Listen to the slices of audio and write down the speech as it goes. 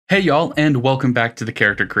Hey y'all, and welcome back to the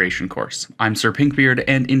character creation course. I'm Sir Pinkbeard,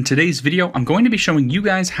 and in today's video, I'm going to be showing you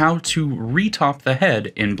guys how to retop the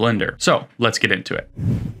head in Blender. So let's get into it.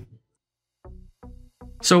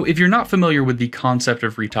 So if you're not familiar with the concept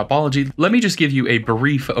of retopology, let me just give you a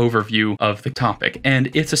brief overview of the topic.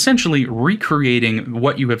 And it's essentially recreating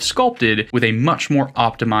what you have sculpted with a much more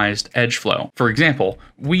optimized edge flow. For example,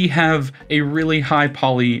 we have a really high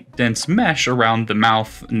poly dense mesh around the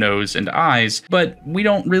mouth, nose, and eyes, but we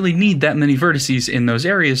don't really need that many vertices in those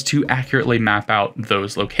areas to accurately map out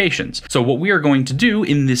those locations. So what we are going to do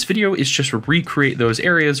in this video is just recreate those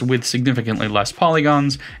areas with significantly less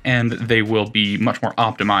polygons, and they will be much more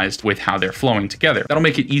optimized with how they're flowing together. That'll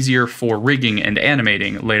make it easier for rigging and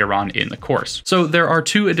animating later on in the course. So there are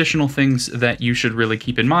two additional things that you should really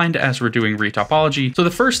keep in mind as we're doing retopology. So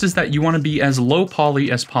the first is that you want to be as low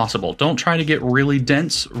poly as possible. Don't try to get really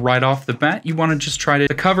dense right off the bat. You want to just try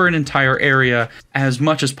to cover an entire area as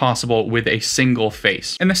much as possible with a single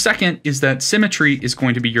face. And the second is that symmetry is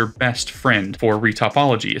going to be your best friend for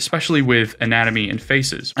retopology, especially with anatomy and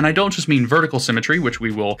faces. And I don't just mean vertical symmetry, which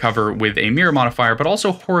we will cover with a mirror modifier, but also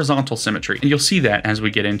horizontal symmetry, and you'll see that as we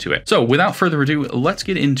get into it. So without further ado, let's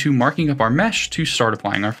get into marking up our mesh to start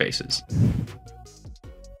applying our faces.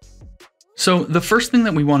 So the first thing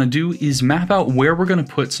that we want to do is map out where we're going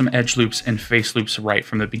to put some edge loops and face loops right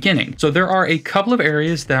from the beginning. So there are a couple of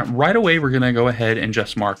areas that right away we're going to go ahead and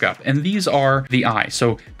just mark up, and these are the eye.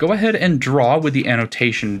 So go ahead and draw with the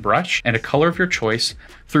annotation brush and a color of your choice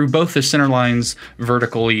through both the center lines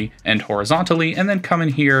vertically and horizontally, and then come in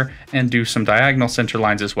here and do some diagonal center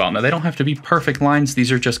lines as well. Now, they don't have to be perfect lines.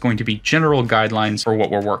 These are just going to be general guidelines for what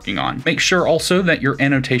we're working on. Make sure also that your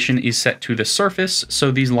annotation is set to the surface, so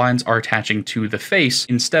these lines are attaching to the face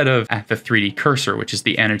instead of at the 3D cursor, which is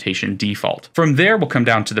the annotation default. From there, we'll come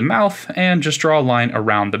down to the mouth and just draw a line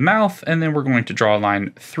around the mouth, and then we're going to draw a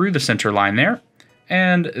line through the center line there,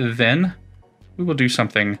 and then we will do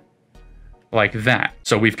something like that.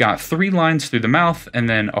 So we've got 3 lines through the mouth and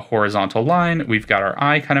then a horizontal line. We've got our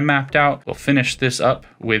eye kind of mapped out. We'll finish this up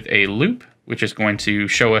with a loop, which is going to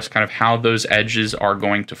show us kind of how those edges are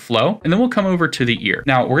going to flow. And then we'll come over to the ear.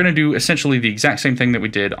 Now we're going to do essentially the exact same thing that we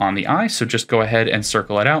did on the eye. So just go ahead and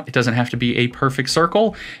circle it out. It doesn't have to be a perfect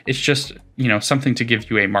circle. It's just, something to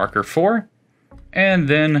give you a marker for. And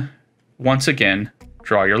then once again,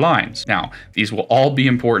 draw your lines. Now, these will all be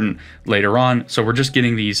important later on, so we're just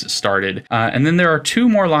getting these started. And then there are 2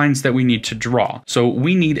 more lines that we need to draw. So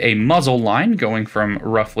we need a muzzle line going from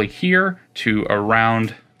roughly here to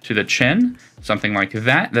around to the chin, something like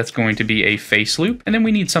that. That's going to be a face loop. And then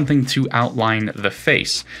we need something to outline the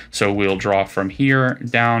face. So we'll draw from here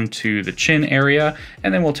down to the chin area,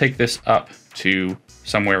 and then we'll take this up to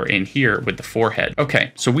somewhere in here with the forehead.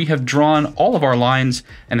 Okay, so we have drawn all of our lines,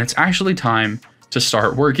 and it's actually time to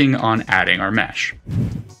start working on adding our mesh.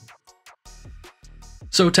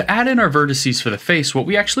 So to add in our vertices for the face, what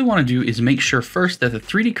we actually want to do is make sure first that the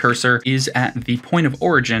 3D cursor is at the point of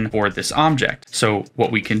origin for this object. So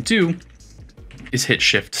what we can do is hit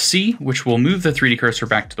Shift C, which will move the 3D cursor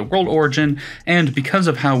back to the world origin. And because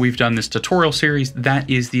of how we've done this tutorial series, that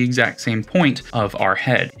is the exact same point of our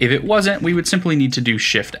head. If it wasn't, we would simply need to do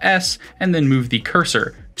Shift S and then move the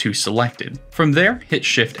cursor to selected. From there, hit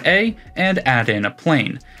Shift A and add in a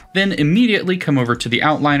plane. Then immediately come over to the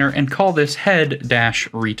outliner and call this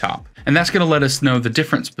head-retop. And that's going to let us know the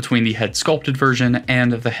difference between the head sculpted version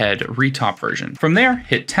and the head retop version. From there,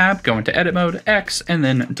 hit Tab, go into edit mode, X, and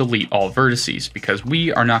then delete all vertices, because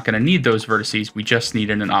we are not going to need those vertices. We just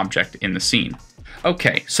needed an object in the scene.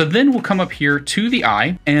 Okay, so then we'll come up here to the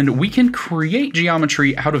eye, and we can create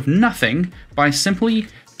geometry out of nothing by simply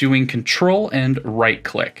doing Control and right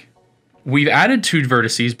click. We've added 2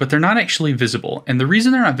 vertices, but they're not actually visible. And the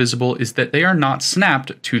reason they're not visible is that they are not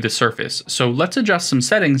snapped to the surface. So let's adjust some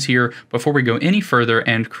settings here before we go any further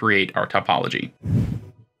and create our topology.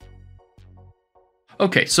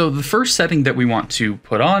 Okay, so the first setting that we want to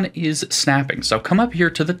put on is snapping. So come up here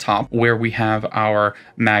to the top where we have our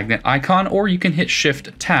magnet icon, or you can hit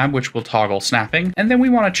Shift Tab, which will toggle snapping. And then we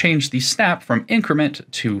want to change the snap from increment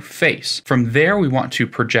to face. From there, we want to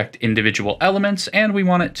project individual elements, and we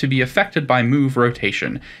want it to be affected by move,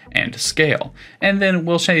 rotation, and scale. And then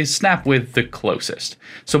we'll say snap with the closest.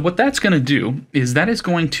 So what that's going to do is that is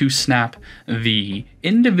going to snap the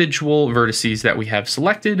individual vertices that we have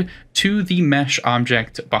selected to the mesh object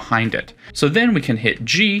behind it. So then we can hit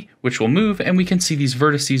G, which will move, and we can see these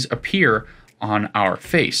vertices appear on our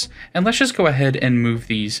face. And let's just go ahead and move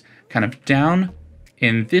these kind of down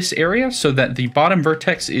in this area so that the bottom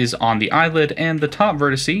vertex is on the eyelid and the top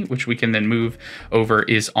vertice, which we can then move over,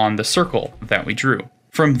 is on the circle that we drew.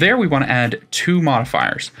 From there, we want to add two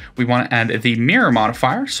modifiers. We want to add the mirror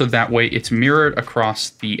modifier, so that way it's mirrored across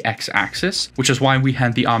the x-axis, which is why we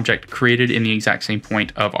had the object created in the exact same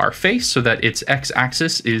point of our face, so that its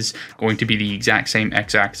x-axis is going to be the exact same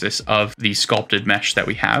x-axis of the sculpted mesh that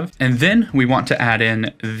we have. And then we want to add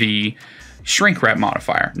in the shrink wrap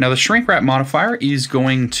modifier. Now the shrink wrap modifier is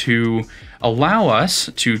going to allow us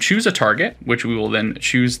to choose a target, which we will then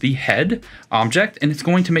choose the head object, and it's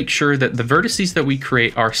going to make sure that the vertices that we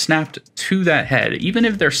create are snapped to that head. Even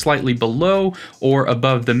if they're slightly below or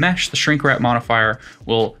above the mesh, the shrink wrap modifier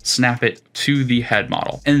will snap it to the head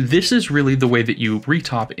model. And this is really the way that you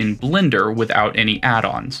retop in Blender without any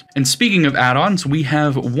add-ons. And speaking of add-ons, we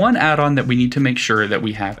have one add-on that we need to make sure that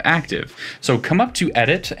we have active. So come up to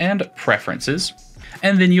Edit and Preferences,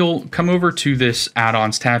 and then you'll come over to this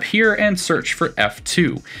add-ons tab here and search for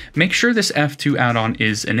F2. Make sure this F2 add-on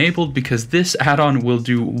is enabled because this add-on will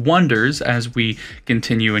do wonders as we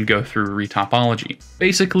continue and go through Retopology.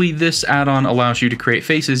 Basically, this add-on allows you to create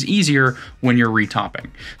faces easier when you're retopping.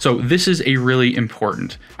 So this is a really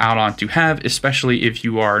important add-on to have, especially if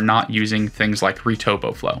you are not using things like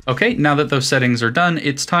Retopoflow. Okay, now that those settings are done,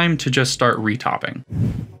 it's time to just start retopping.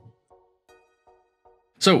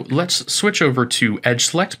 So let's switch over to Edge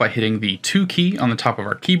Select by hitting the 2 key on the top of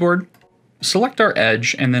our keyboard. Select our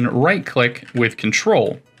edge and then right click with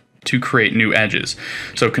Control to create new edges.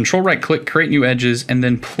 So Control right click, create new edges, and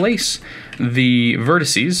then place the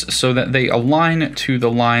vertices so that they align to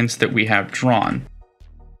the lines that we have drawn.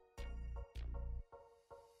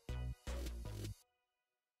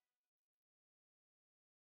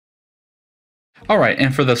 All right,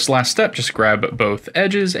 and for this last step, just grab both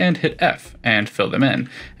edges and hit F and fill them in.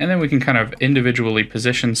 And then we can kind of individually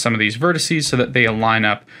position some of these vertices so that they align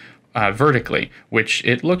up vertically, which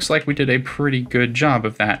it looks like we did a pretty good job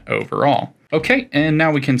of that overall. Okay, and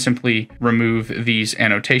now we can simply remove these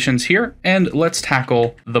annotations here, and let's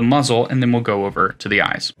tackle the muzzle, and then we'll go over to the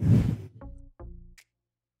eyes.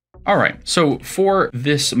 All right, so for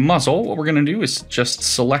this muzzle, what we're gonna do is just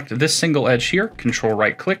select this single edge here, Control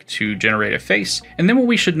right click to generate a face. And then what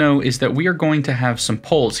we should know is that we are going to have some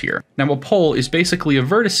poles here. Now a pole is basically a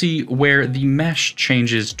vertice where the mesh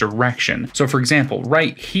changes direction. So for example,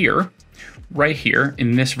 right here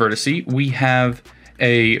in this vertice, we have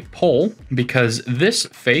a pole because this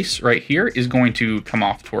face right here is going to come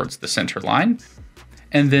off towards the center line.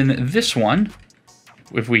 And then this one,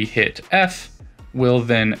 if we hit F, will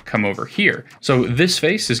then come over here. So this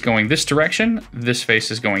face is going this direction, this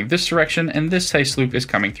face is going this direction, and this face loop is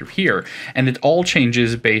coming through here. And it all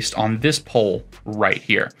changes based on this pole right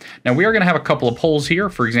here. Now we are gonna have a couple of poles here.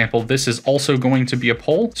 For example, this is also going to be a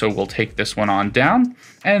pole. So we'll take this one on down,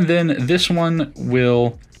 and then this one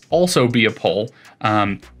will also be a pole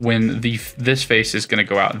when this face is gonna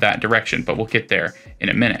go out that direction, but we'll get there in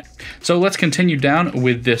a minute. So let's continue down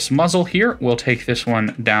with this muzzle here. We'll take this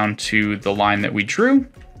one down to the line that we drew,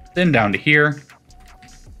 then down to here,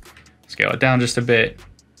 scale it down just a bit,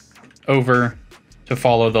 over to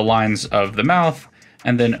follow the lines of the mouth,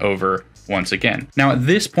 and then over once again. Now at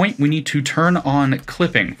this point, we need to turn on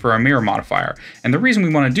clipping for our mirror modifier. And the reason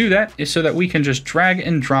we want to do that is so that we can just drag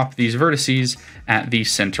and drop these vertices at the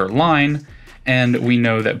center line, and we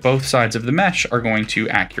know that both sides of the mesh are going to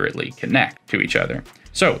accurately connect to each other.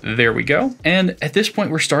 So there we go. And at this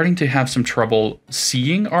point, we're starting to have some trouble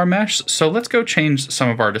seeing our mesh. So let's go change some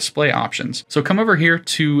of our display options. So come over here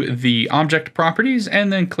to the object properties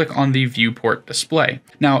and then click on the viewport display.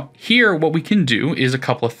 Now here, what we can do is a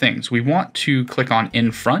couple of things. We want to click on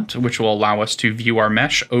in front, which will allow us to view our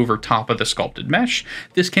mesh over top of the sculpted mesh.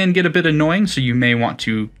 This can get a bit annoying, so you may want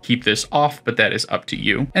to keep this off, but that is up to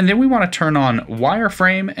you. And then we want to turn on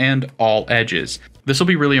wireframe and all edges. This will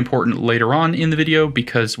be really important later on in the video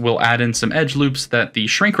because we'll add in some edge loops that the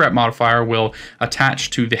shrink wrap modifier will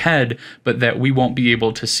attach to the head, but that we won't be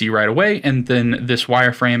able to see right away. And then this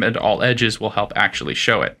wireframe and all edges will help actually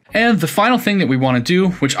show it. And the final thing that we want to do,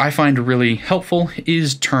 which I find really helpful,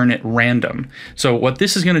 is turn it random. So what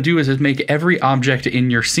this is going to do is make every object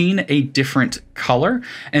in your scene a different color.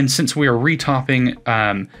 And since we are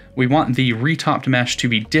retopping, we want the retopped mesh to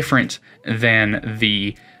be different than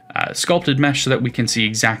the sculpted mesh so that we can see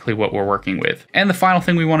exactly what we're working with. And the final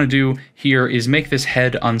thing we want to do here is make this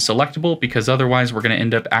head unselectable, because otherwise we're going to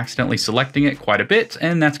end up accidentally selecting it quite a bit,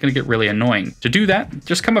 and that's going to get really annoying. To do that,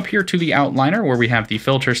 just come up here to the outliner where we have the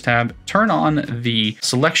filters tab, turn on the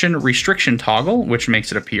selection restriction toggle, which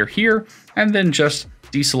makes it appear here, and then just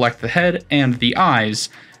deselect the head and the eyes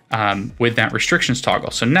with that restrictions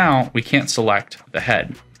toggle. So now we can't select the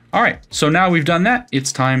head. All right, so now we've done that,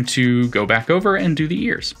 it's time to go back over and do the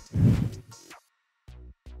ears.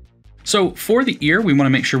 So for the ear, we want to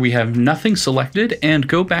make sure we have nothing selected and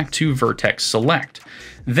go back to vertex select.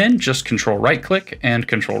 Then just control right click and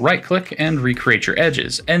recreate your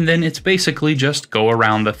edges. And then it's basically just go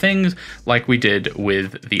around the things like we did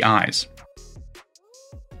with the eyes.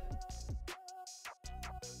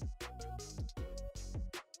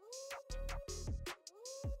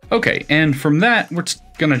 Okay, and from that, we're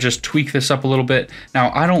gonna just tweak this up a little bit.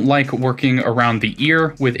 Now, I don't like working around the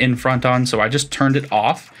ear with in front on, so I just turned it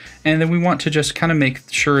off. And then we want to just kind of make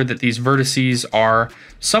sure that these vertices are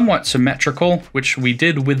somewhat symmetrical, which we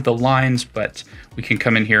did with the lines, but we can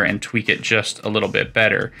come in here and tweak it just a little bit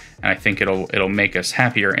better. And I think it'll make us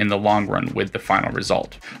happier in the long run with the final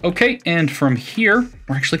result. Okay, and from here,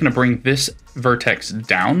 we're actually gonna bring this vertex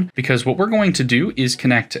down because what we're going to do is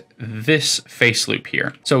connect this face loop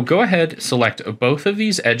here. So go ahead, select both of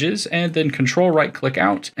these edges and then control right click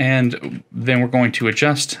out. And then we're going to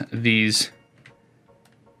adjust these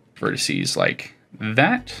vertices like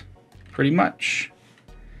that, pretty much.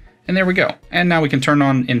 And there we go. And now we can turn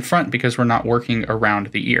on in front because we're not working around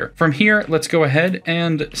the ear. From here, let's go ahead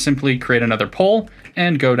and simply create another pole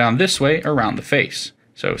and go down this way around the face.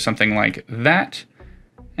 So something like that.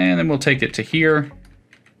 And then we'll take it to here.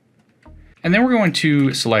 And then we're going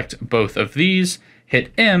to select both of these,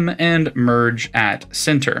 hit M and merge at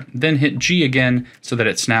center. Then hit G again so that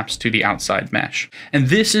it snaps to the outside mesh. And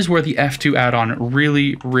this is where the F2 add-on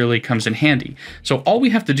really comes in handy. So all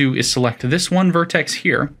we have to do is select this one vertex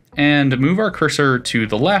here and move our cursor to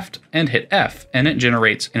the left and hit F, and it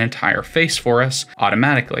generates an entire face for us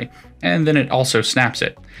automatically. And then it also snaps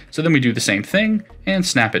it. So then we do the same thing and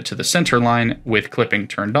snap it to the center line with clipping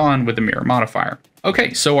turned on with the mirror modifier.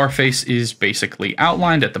 Okay, so our face is basically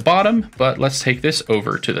outlined at the bottom, but let's take this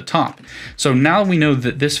over to the top. So now we know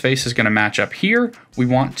that this face is gonna match up here. We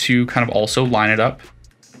want to kind of also line it up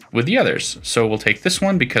with the others. So we'll take this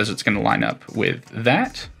one because it's gonna line up with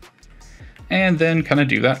that, and then kind of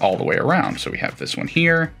do that all the way around. So we have this one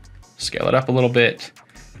here, scale it up a little bit,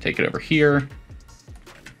 take it over here.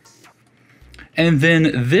 And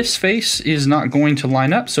then this face is not going to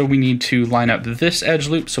line up, so we need to line up this edge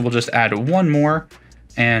loop. So we'll just add one more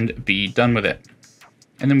and be done with it.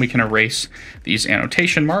 And then we can erase these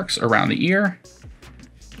annotation marks around the ear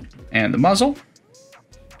and the muzzle.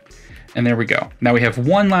 And there we go. Now we have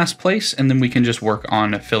one last place, and then we can just work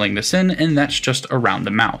on filling this in, and that's just around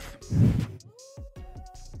the mouth.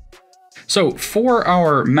 So for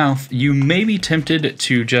our mouth, you may be tempted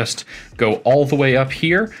to just go all the way up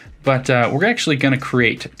here, but we're actually gonna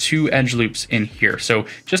create two edge loops in here. So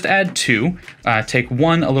just add two, take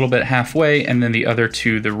one a little bit halfway and then the other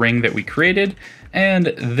to the ring that we created.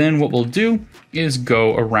 And then what we'll do is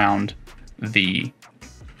go around the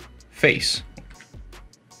face.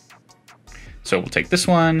 So we'll take this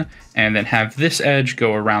one and then have this edge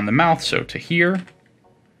go around the mouth. So to here,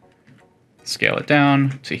 scale it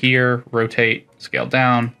down to here, rotate, scale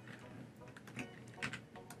down,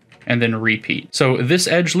 and then repeat. So this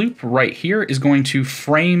edge loop right here is going to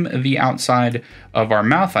frame the outside of our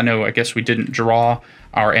mouth. I guess we didn't draw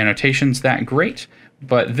our annotations that great,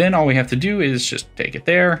 but then all we have to do is just take it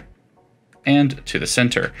there and to the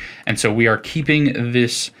center. And so we are keeping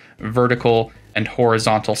this vertical and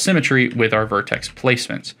horizontal symmetry with our vertex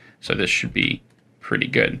placements. So this should be pretty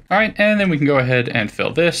good. All right, and then we can go ahead and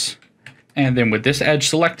fill this. And then with this edge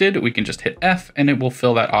selected, we can just hit F and it will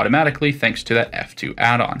fill that automatically thanks to that F2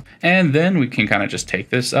 add-on. And then we can kind of just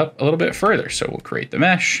take this up a little bit further. So we'll create the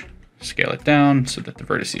mesh, scale it down so that the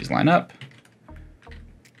vertices line up.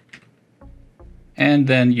 And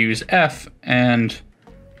then use F and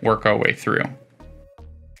work our way through.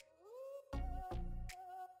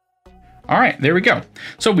 All right, there we go.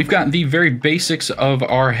 So we've got the very basics of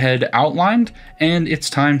our head outlined, and it's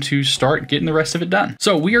time to start getting the rest of it done.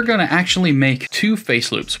 So we are gonna actually make two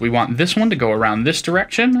face loops. We want this one to go around this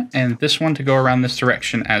direction and this one to go around this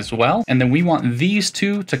direction as well. And then we want these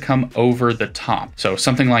two to come over the top. So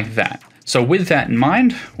something like that. So with that in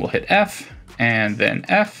mind, we'll hit F and then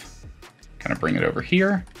F, kind of bring it over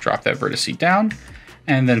here, drop that vertex down,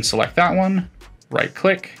 and then select that one, right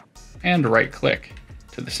click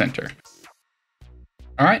to the center.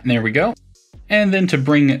 All right, and there we go. And then to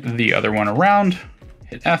bring the other one around,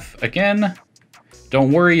 hit F again.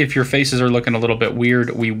 Don't worry if your faces are looking a little bit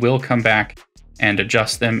weird. We will come back and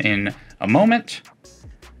adjust them in a moment.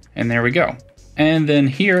 And there we go. And then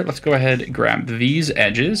here, let's go ahead and grab these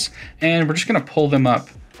edges, and we're just gonna pull them up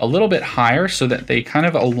a little bit higher so that they kind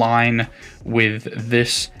of align with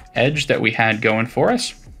this edge that we had going for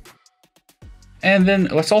us. And then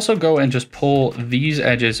let's also go and just pull these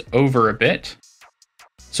edges over a bit,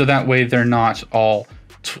 so that way they're not all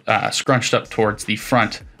scrunched up towards the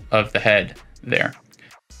front of the head there.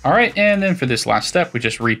 All right, and then for this last step, we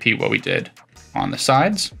just repeat what we did on the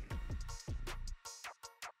sides.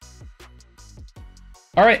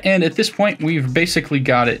 All right, and at this point, we've basically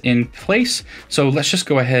got it in place. So let's just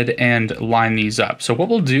go ahead and line these up. So what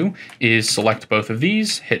we'll do is select both of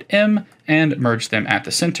these, hit M, and merge them at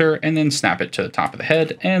the center, and then snap it to the top of the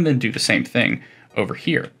head, and then do the same thing over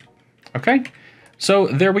here. Okay, so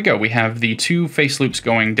there we go. We have the two face loops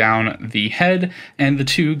going down the head and the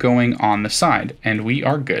two going on the side, and we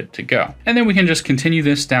are good to go. And then we can just continue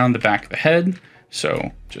this down the back of the head.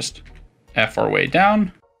 So just F our way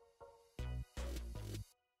down.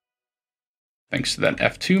 Thanks to that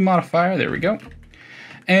F2 modifier, there we go.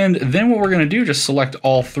 And then what we're gonna do, just select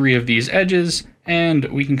all three of these edges, and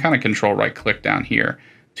we can kind of control right click down here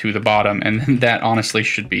to the bottom, and then that honestly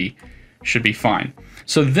should be fine.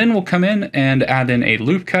 So then we'll come in and add in a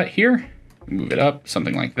loop cut here, move it up,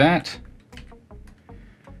 something like that.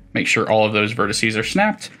 Make sure all of those vertices are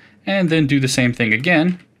snapped, and then do the same thing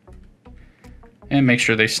again, and make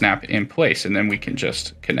sure they snap in place, and then we can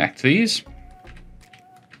just connect these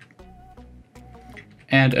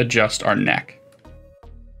and adjust our neck.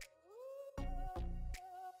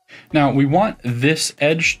 Now we want this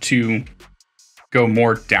edge to go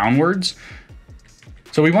more downwards.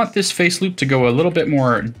 So we want this face loop to go a little bit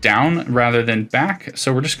more down rather than back.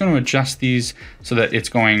 So we're just going to adjust these so that it's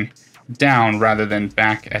going down rather than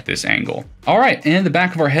back at this angle. All right, and the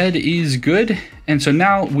back of our head is good. And so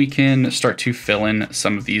now we can start to fill in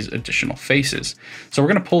some of these additional faces. So we're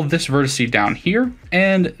going to pull this vertex down here,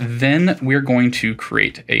 and then we're going to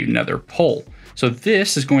create another pull. So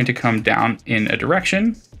this is going to come down in a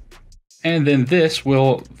direction, and then this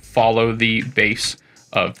will follow the base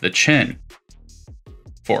of the chin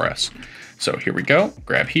for us. So here we go,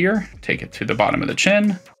 grab here, take it to the bottom of the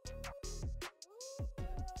chin,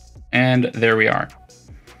 and there we are.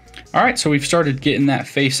 All right, so we've started getting that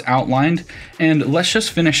face outlined, and let's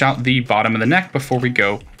just finish out the bottom of the neck before we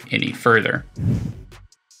go any further.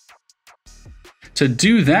 To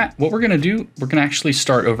do that, what we're gonna do, we're gonna actually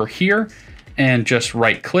start over here and just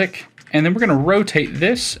right click, and then we're gonna rotate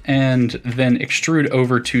this and then extrude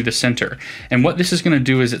over to the center. And what this is gonna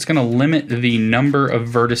do is it's gonna limit the number of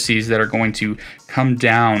vertices that are going to come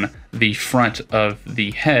down the front of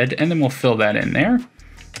the head, and then we'll fill that in there,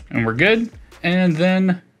 and we're good. And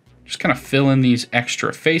then just kind of fill in these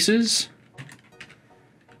extra faces,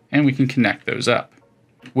 and we can connect those up,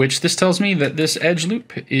 which this tells me that this edge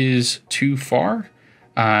loop is too far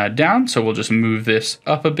down. So we'll just move this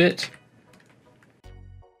up a bit.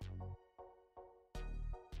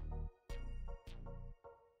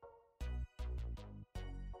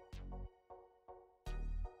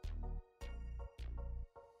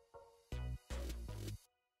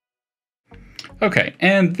 Okay,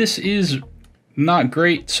 and this is not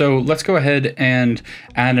great, so let's go ahead and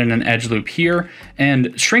add in an edge loop here.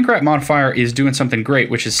 And shrink wrap modifier is doing something great,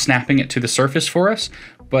 which is snapping it to the surface for us.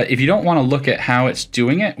 But if you don't want to look at how it's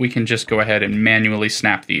doing it, we can just go ahead and manually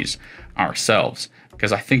snap these ourselves,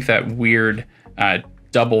 because I think that weird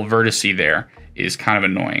double vertice there is kind of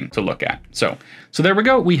annoying to look at. So there we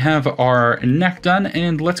go. We have our neck done,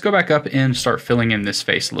 and let's go back up and start filling in this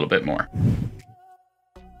face a little bit more.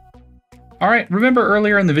 All right, remember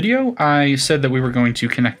earlier in the video, I said that we were going to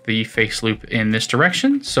connect the face loop in this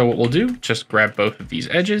direction. So what we'll do, just grab both of these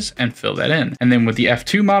edges and fill that in. And then with the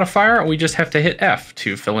F2 modifier, we just have to hit F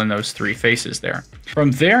to fill in those three faces there. From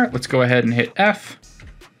there, let's go ahead and hit F,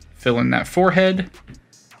 fill in that forehead,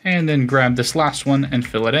 and then grab this last one and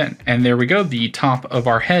fill it in. And there we go, the top of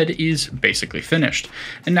our head is basically finished.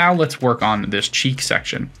 And now let's work on this cheek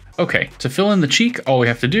section. Okay, to fill in the cheek, all we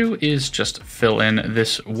have to do is just fill in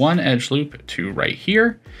this one edge loop to right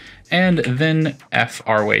here, and then F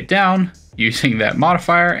our way down using that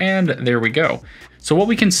modifier, and there we go. So what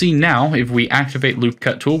we can see now, if we activate loop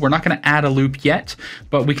cut tool, we're not going to add a loop yet,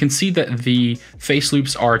 but we can see that the face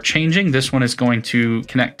loops are changing. This one is going to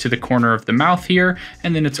connect to the corner of the mouth here,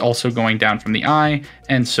 and then it's also going down from the eye.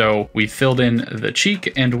 And so we filled in the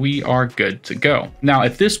cheek and we are good to go. Now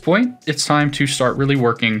at this point, it's time to start really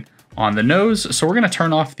working on the nose. So we're going to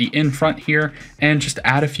turn off the in front here and just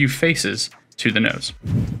add a few faces to the nose.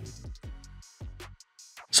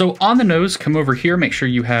 So on the nose, come over here, make sure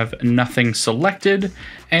you have nothing selected,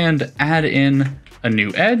 and add in a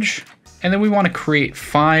new edge. And then we want to create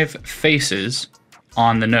 5 faces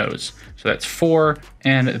on the nose. So that's 4,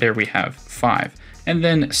 and there we have 5. And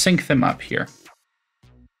then sync them up here.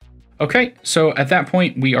 Okay, so at that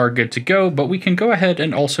point we are good to go, but we can go ahead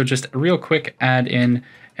and also just real quick add in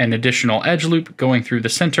an additional edge loop going through the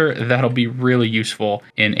center. That'll be really useful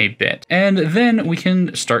in a bit. And then we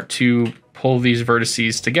can start to pull these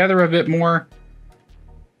vertices together a bit more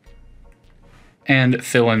and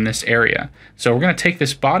fill in this area. So we're going to take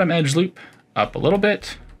this bottom edge loop up a little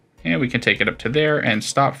bit, and we can take it up to there and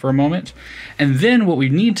stop for a moment. And then what we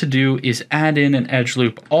need to do is add in an edge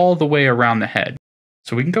loop all the way around the head.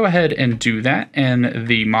 So we can go ahead and do that, and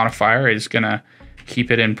the modifier is going to keep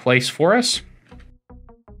it in place for us.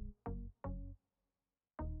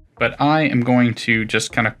 But I am going to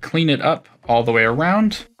just kind of clean it up all the way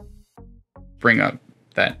around. Bring up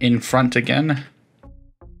that in front again.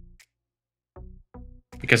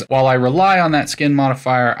 Because while I rely on that skin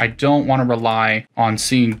modifier, I don't want to rely on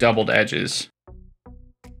seeing doubled edges.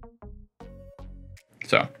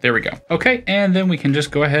 So there we go. Okay, and then we can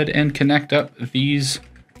just go ahead and connect up these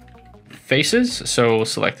faces. So we'll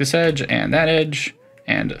select this edge and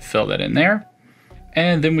fill that in there.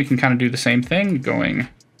 And then we can kind of do the same thing going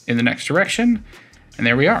in the next direction. And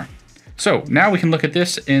there we are. So now we can look at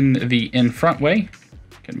this in the in front way.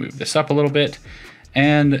 Can move this up a little bit.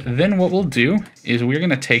 And then what we'll do is we're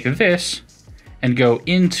going to take this and go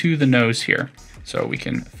into the nose here. So we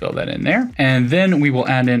can fill that in there. And then we will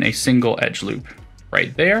add in a single edge loop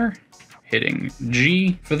right there, hitting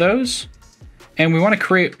G for those. And we want to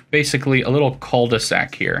create basically a little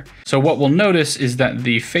cul-de-sac here. So what we'll notice is that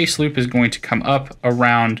the face loop is going to come up,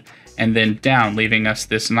 around, and then down, leaving us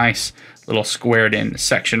this nice little squared in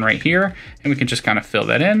section right here. And we can just kind of fill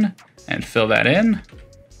that in and fill that in,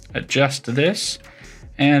 adjust this,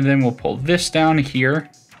 and then we'll pull this down here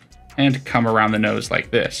and come around the nose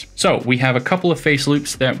like this. So we have a couple of face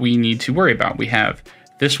loops that we need to worry about. We have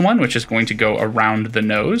this one, which is going to go around the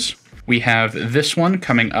nose. We have this one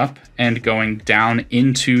coming up and going down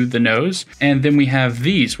into the nose. And then we have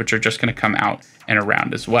these, which are just going to come out and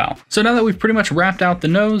around as well. So now that we've pretty much wrapped out the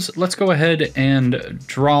nose, let's go ahead and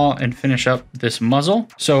draw and finish up this muzzle.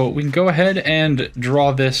 So we can go ahead and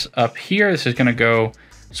draw this up here. This is going to go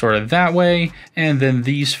sort of that way. And then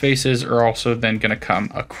these faces are also then going to come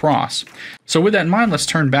across. So with that in mind, let's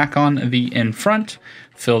turn back on the in front,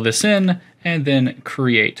 fill this in, and then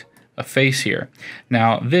create a face here.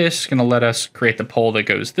 Now this is going to let us create the pole that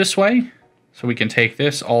goes this way. So we can take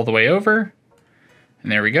this all the way over,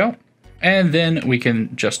 and there we go. And then we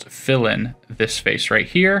can just fill in this face right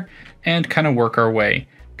here and kind of work our way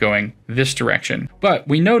going this direction. But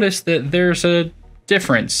we notice that there's a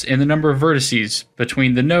difference in the number of vertices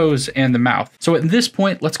between the nose and the mouth. So at this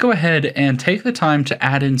point, let's go ahead and take the time to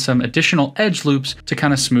add in some additional edge loops to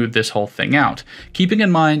kind of smooth this whole thing out, keeping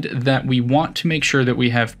in mind that we want to make sure that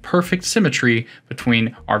we have perfect symmetry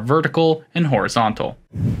between our vertical and horizontal.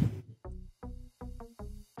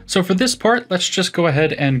 So for this part, let's just go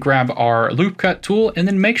ahead and grab our loop cut tool and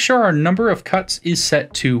then make sure our number of cuts is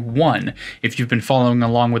set to 1. If you've been following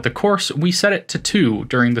along with the course, we set it to 2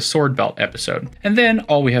 during the sword belt episode. And then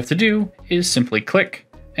all we have to do is simply click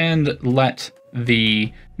and let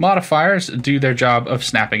the modifiers do their job of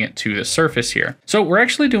snapping it to the surface here. So we're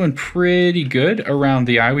actually doing pretty good around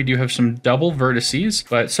the eye. We do have some double vertices,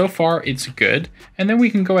 but so far it's good. And then we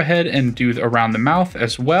can go ahead and do around the mouth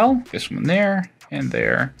as well. This one there. And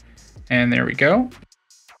there we go.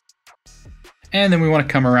 And then we want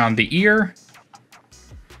to come around the ear.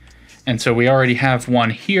 And so we already have one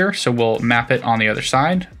here, so we'll map it on the other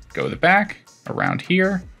side. Go the back, around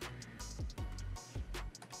here.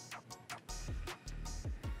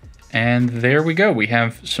 And there we go. We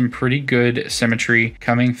have some pretty good symmetry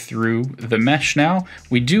coming through the mesh now.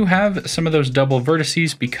 We do have some of those double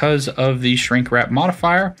vertices because of the shrink wrap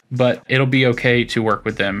modifier, but it'll be okay to work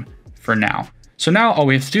with them for now. So now all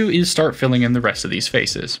we have to do is start filling in the rest of these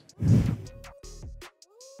faces.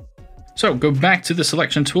 So go back to the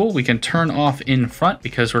selection tool. We can turn off in front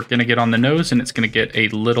because we're going to get on the nose and it's going to get a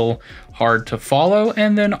little hard to follow.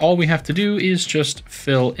 And then all we have to do is just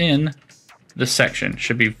fill in the section.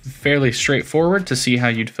 Should be fairly straightforward to see how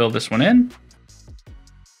you'd fill this one in.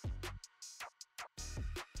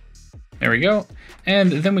 There we go.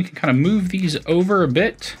 And then we can kind of move these over a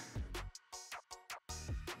bit,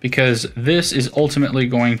 because this is ultimately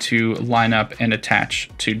going to line up and attach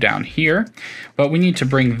to down here. But we need to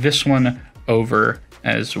bring this one over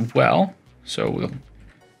as well. So we'll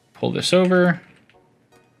pull this over.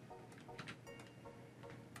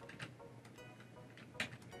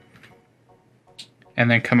 And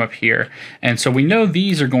then come up here. And so we know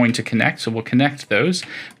these are going to connect, so we'll connect those.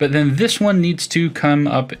 But then this one needs to come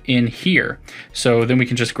up in here. So then we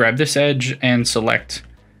can just grab this edge and select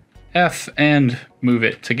F and move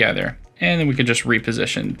it together. And then we can just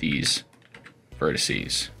reposition these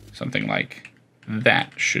vertices. Something like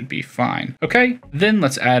that should be fine. Okay, then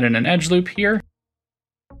let's add in an edge loop here.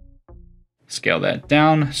 Scale that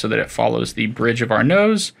down so that it follows the bridge of our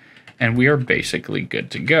nose. and we are basically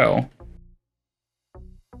good to go.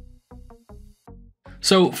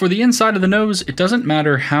 So for the inside of the nose, it doesn't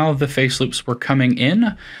matter how the face loops were coming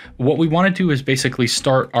in. What we want to do is basically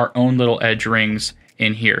start our own little edge rings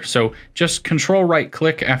in here. So just control right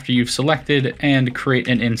click after you've selected and create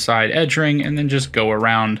an inside edge ring, and then just go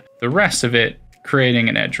around the rest of it, creating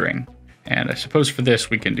an edge ring. And I suppose for this,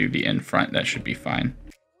 we can do the in front. That should be fine.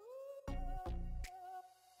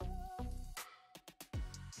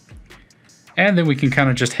 And then we can kind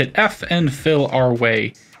of just hit F and fill our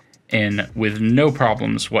way in with no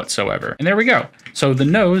problems whatsoever. And there we go. So the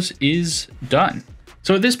nose is done.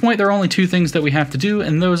 So at this point, there are only two things that we have to do,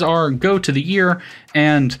 and those are go to the ear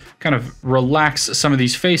and kind of relax some of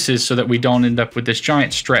these faces so that we don't end up with this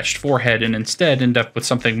giant stretched forehead and instead end up with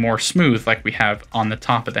something more smooth like we have on the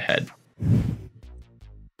top of the head.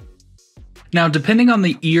 Now, depending on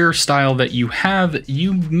the ear style that you have,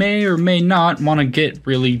 you may or may not want to get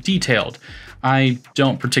really detailed. I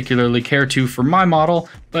don't particularly care to for my model,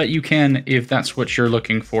 but you can if that's what you're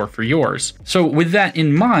looking for yours. So with that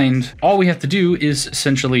in mind, all we have to do is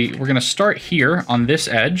essentially, we're gonna start here on this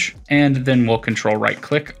edge, and then we'll control right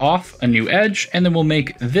click off a new edge, and then we'll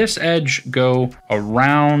make this edge go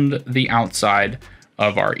around the outside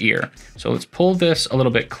of our ear. So let's pull this a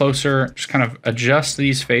little bit closer, just kind of adjust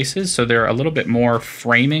these faces so they're a little bit more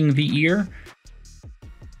framing the ear.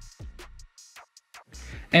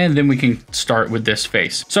 And then we can start with this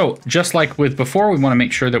face. So just like with before, we want to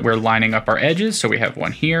make sure that we're lining up our edges. So we have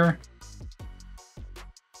one here.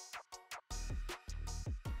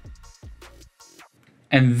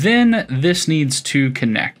 And then this needs to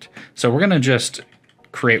connect. So we're going to just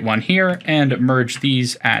create one here and merge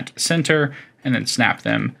these at center and then snap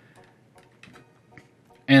them.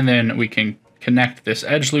 And then we can connect this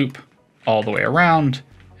edge loop all the way around.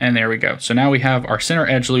 And there we go. So now we have our center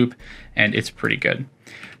edge loop, and it's pretty good.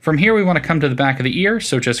 From here, we want to come to the back of the ear,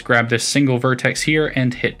 so just grab this single vertex here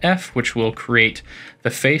and hit F, which will create the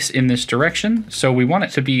face in this direction. So we want it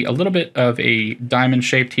to be a little bit of a diamond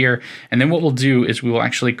shaped here, and then what we'll do is we will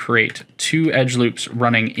actually create two edge loops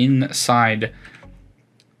running inside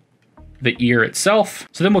the ear itself.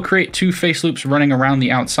 So then we'll create two face loops running around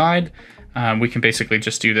the outside. We can basically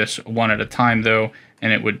just do this one at a time though,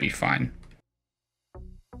 and it would be fine.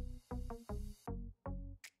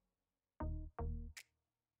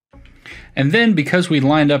 And then because we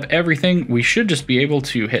lined up everything, we should just be able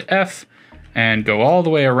to hit F and go all the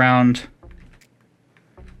way around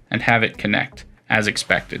and have it connect as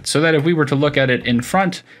expected. So that if we were to look at it in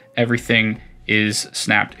front, everything is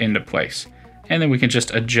snapped into place. And then we can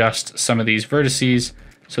just adjust some of these vertices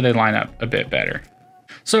so they line up a bit better.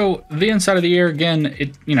 So the inside of the ear, again,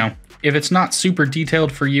 if it's not super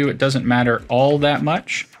detailed for you, it doesn't matter all that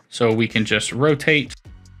much. So we can just rotate.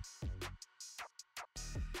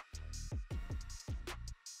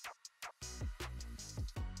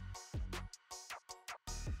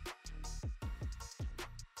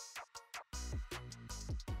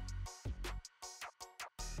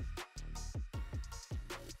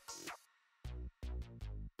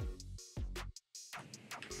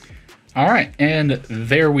 All right, and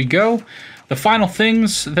there we go. The final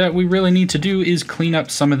things that we really need to do is clean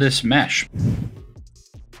up some of this mesh.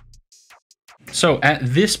 So at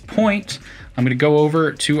this point, I'm going to go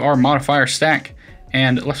over to our modifier stack,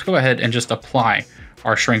 and let's go ahead and just apply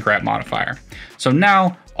our shrink wrap modifier. So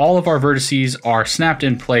now all of our vertices are snapped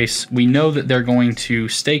in place. We know that they're going to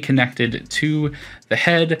stay connected to the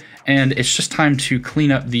head, and it's just time to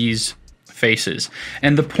clean up these faces.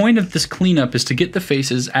 And the point of this cleanup is to get the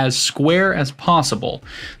faces as square as possible.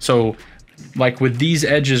 So like with these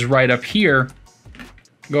edges right up here,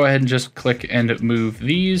 go ahead and just click and move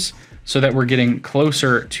these so that we're getting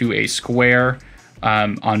closer to a square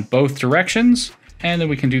on both directions. And then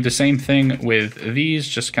we can do the same thing with these,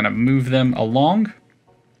 just kind of move them along.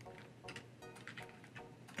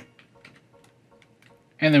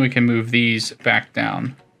 And then we can move these back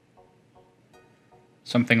down.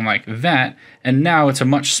 Something like that, and now it's a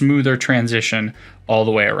much smoother transition all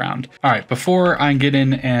the way around. All right, before I get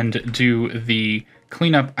in and do the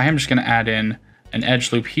cleanup, I am just gonna add in an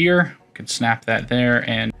edge loop here. We can snap that there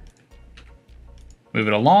and move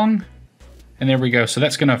it along, and there we go. So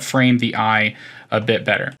that's gonna frame the eye a bit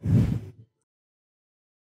better.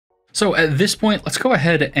 So at this point, let's go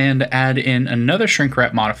ahead and add in another shrink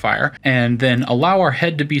wrap modifier and then allow our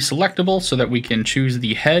head to be selectable so that we can choose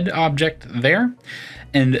the head object there.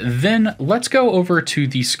 And then let's go over to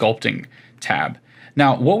the sculpting tab.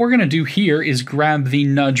 Now, what we're gonna do here is grab the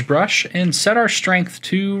nudge brush and set our strength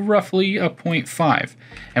to roughly a 0.5.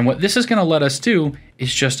 And what this is gonna let us do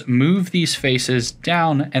is just move these faces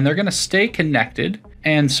down, and they're gonna stay connected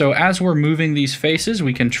And so as we're moving these faces,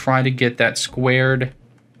 we can try to get that squared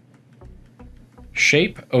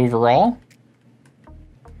shape overall.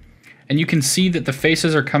 And you can see that the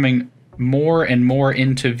faces are coming more and more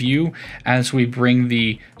into view as we bring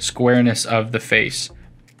the squareness of the face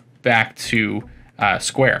back to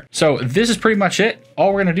square. So this is pretty much it.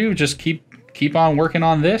 All we're gonna do is just keep on working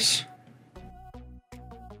on this,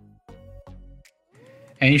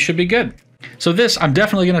 and you should be good. So this, I'm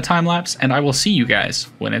definitely gonna time lapse, and I will see you guys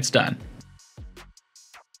when it's done.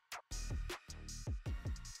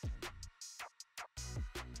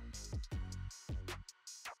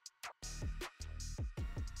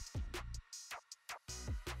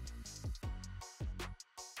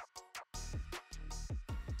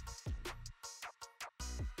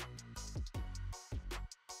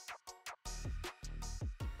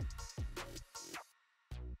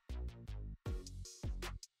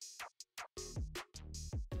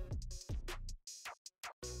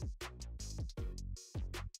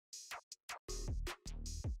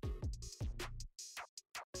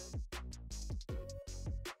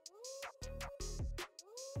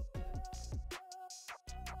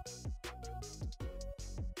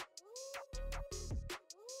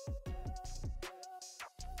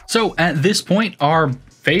 So at this point, our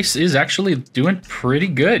face is actually doing pretty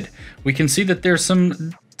good. We can see that there's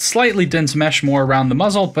some slightly dense mesh more around the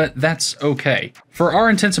muzzle, but that's okay. For our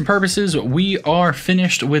intents and purposes, we are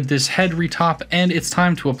finished with this head retop, and it's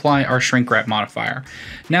time to apply our shrink wrap modifier.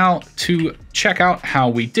 Now, to check out how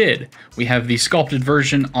we did, we have the sculpted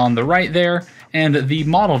version on the right there, and the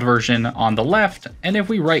modeled version on the left, and if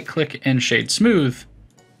we right click and shade smooth,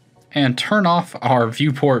 and turn off our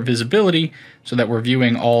viewport visibility so that we're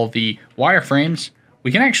viewing all the wireframes,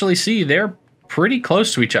 we can actually see they're pretty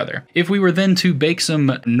close to each other. If we were then to bake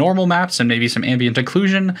some normal maps and maybe some ambient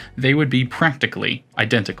occlusion, they would be practically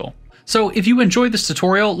identical. So if you enjoyed this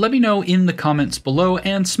tutorial, let me know in the comments below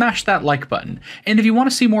and smash that like button. And if you want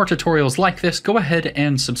to see more tutorials like this, go ahead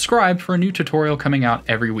and subscribe for a new tutorial coming out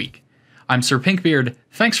every week. I'm Sir Pinkbeard,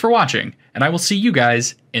 thanks for watching, and I will see you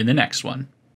guys in the next one.